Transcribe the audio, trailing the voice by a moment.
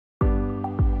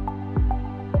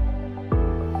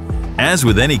As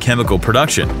with any chemical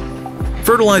production,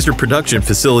 fertilizer production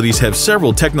facilities have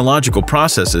several technological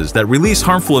processes that release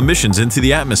harmful emissions into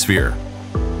the atmosphere.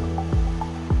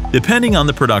 Depending on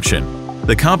the production,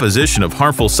 the composition of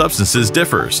harmful substances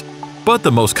differs, but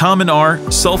the most common are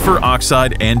sulfur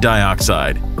oxide and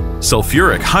dioxide,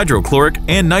 sulfuric, hydrochloric,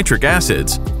 and nitric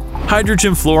acids,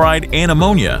 hydrogen fluoride, and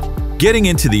ammonia. Getting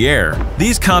into the air,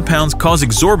 these compounds cause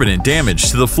exorbitant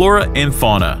damage to the flora and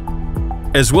fauna,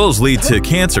 as well as lead to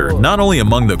cancer not only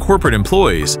among the corporate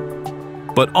employees,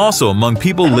 but also among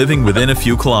people living within a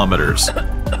few kilometers.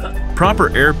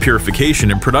 Proper air purification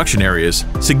in production areas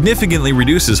significantly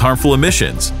reduces harmful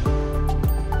emissions.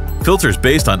 Filters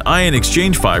based on ion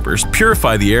exchange fibers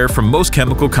purify the air from most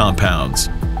chemical compounds.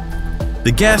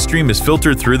 The gas stream is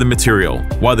filtered through the material,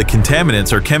 while the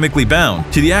contaminants are chemically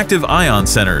bound to the active ion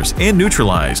centers and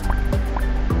neutralized.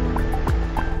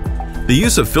 The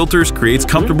use of filters creates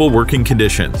comfortable working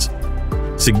conditions,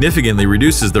 significantly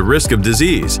reduces the risk of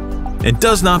disease, and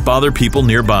does not bother people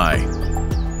nearby.